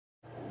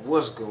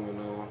What's going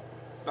on?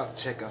 About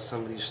to check out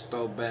some of these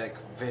throwback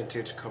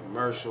vintage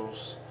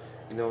commercials.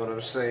 You know what I'm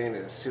saying?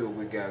 And see what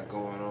we got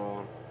going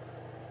on.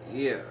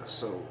 Yeah,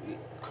 so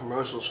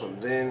commercials from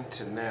then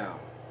to now.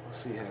 Let's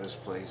see how this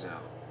plays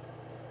out.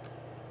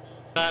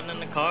 Riding in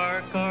the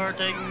car,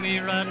 take me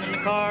riding in the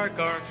car,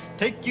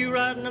 take you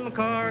riding in the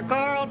car,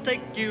 I'll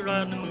take you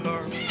riding in the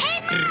car. Hey,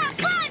 Mom,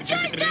 come on,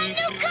 Joe's got a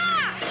new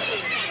car.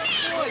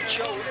 Boy,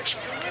 Joe, that's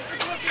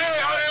terrific.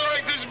 Hey, how do you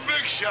like this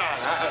big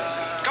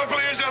shot? Couple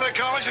of years out of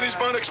college and he's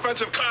buying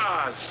expensive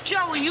cars.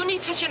 Joey, you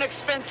need such an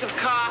expensive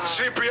car.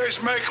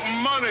 CPAs make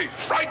money.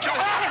 Right, Joe?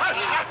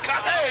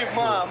 Hey,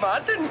 Mama,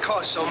 it didn't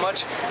cost so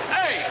much.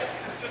 Hey,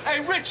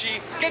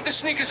 Richie, get the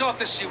sneakers off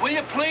the seat, will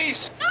you,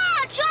 please?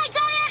 Oh, try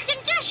got air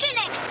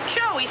conditioning.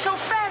 Joey, so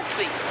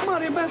fancy. Come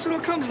on, the ambassador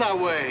comes that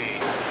way.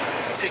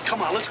 Hey,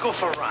 come on, let's go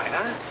for a ride,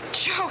 huh?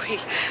 Joey,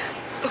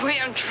 the way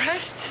I'm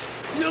dressed.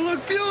 You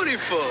look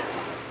beautiful.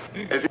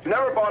 If you've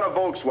never bought a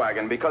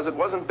Volkswagen because it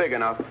wasn't big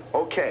enough,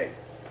 okay.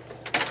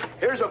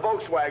 Here's a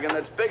Volkswagen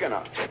that's big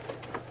enough.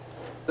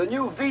 The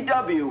new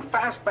VW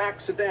Fastback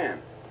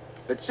sedan.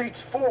 It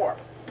seats 4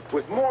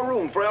 with more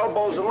room for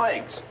elbows and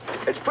legs.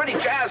 It's pretty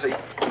jazzy,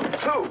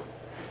 too.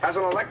 Has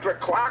an electric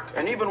clock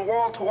and even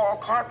wall-to-wall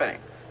carpeting.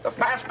 The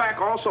Fastback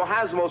also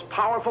has the most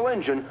powerful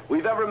engine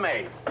we've ever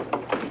made.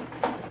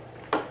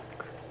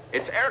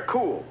 It's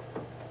air-cooled.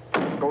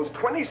 Goes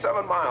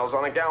 27 miles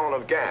on a gallon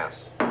of gas,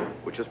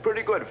 which is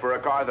pretty good for a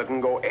car that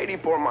can go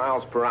 84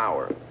 miles per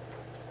hour.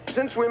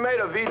 Since we made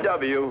a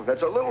VW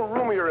that's a little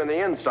roomier in the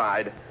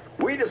inside,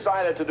 we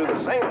decided to do the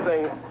same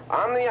thing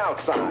on the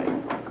outside.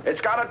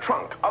 It's got a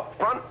trunk up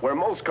front where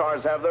most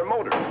cars have their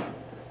motors.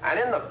 And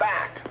in the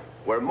back,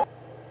 where most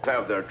cars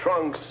have their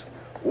trunks,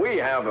 we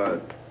have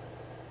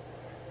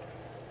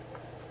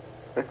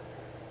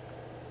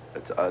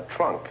it's a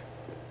trunk,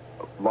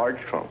 a large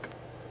trunk.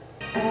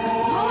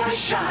 More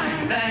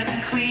shine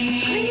than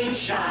clean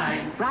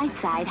shine.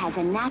 Brightside has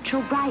a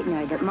natural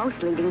brightener that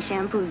most leading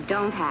shampoos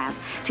don't have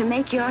to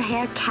make your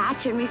hair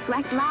catch and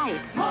reflect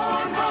light.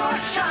 More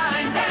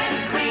shine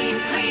than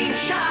clean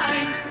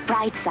shine.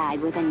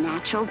 Brightside with a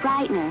natural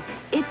brightener.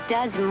 It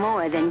does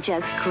more than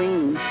just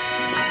clean.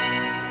 Are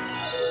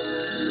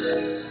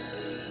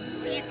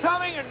you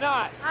coming or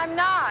not? I'm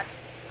not.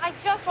 I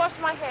just washed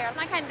my hair, and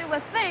I can't do a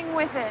thing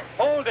with it.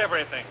 Hold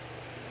everything.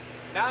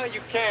 Now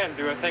you can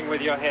do a thing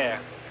with your hair,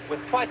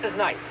 with twice as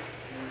nice.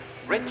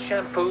 Rich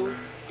shampoo,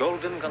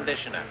 golden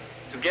conditioner.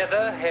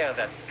 Together, hair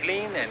that's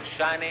clean and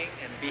shining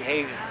and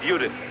behaves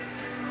beautifully.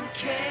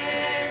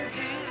 Can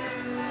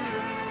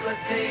do a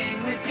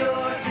thing with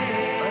your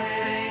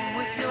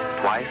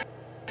hair. Twice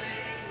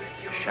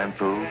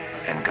shampoo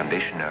and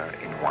conditioner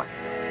in one.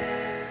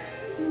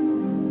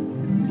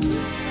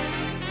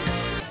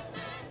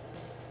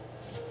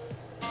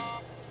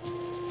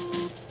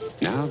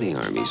 Now the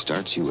Army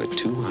starts you at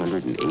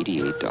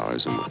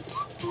 $288 a month.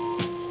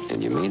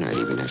 And you may not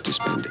even have to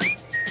spend it.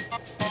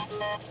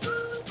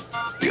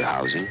 Your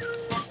housing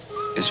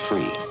is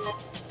free.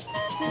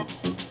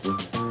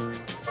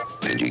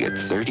 And you get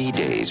 30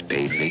 days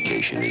paid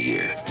vacation a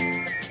year.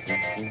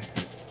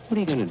 What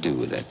are you going to do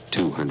with that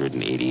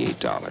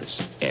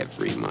 $288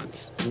 every month?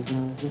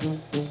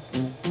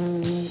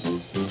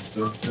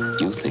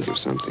 You think of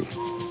something.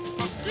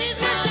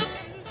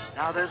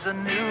 Now there's a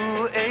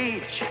new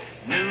age,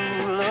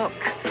 new look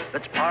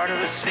that's part of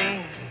the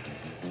scene.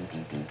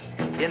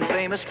 In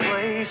famous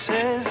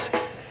places,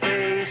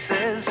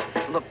 faces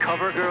look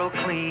cover girl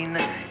clean.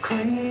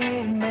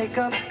 Clean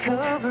makeup,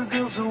 cover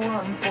girl's the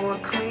one for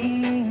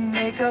clean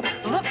makeup.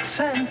 Looks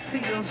and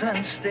feels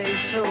and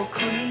stays so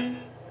clean.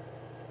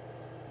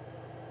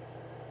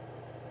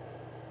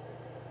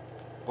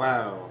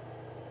 Wow.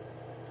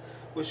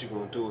 What you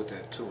gonna do with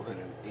that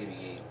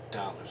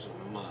 $288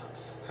 a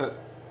month?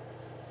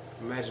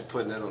 Imagine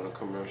putting that on a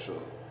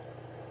commercial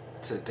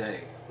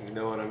today. You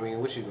know what I mean?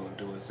 What you gonna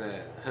do with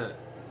that?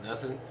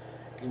 Nothing.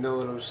 You know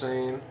what I'm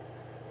saying?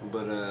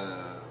 But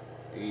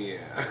yeah.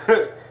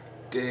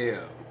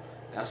 Damn.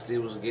 That's what they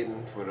was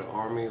getting for the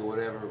Army or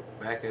whatever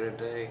back in the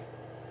day.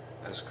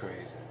 That's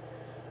crazy.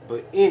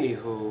 But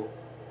anywho,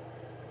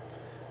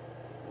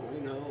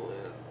 you know,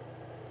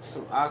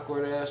 some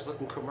awkward ass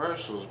looking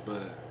commercials,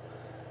 but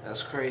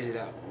that's crazy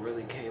that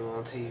really came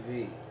on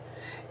TV.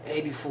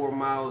 84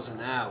 miles an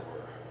hour.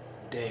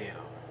 Damn.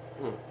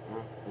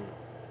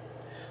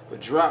 But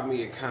drop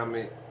me a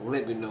comment.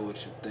 Let me know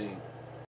what you think.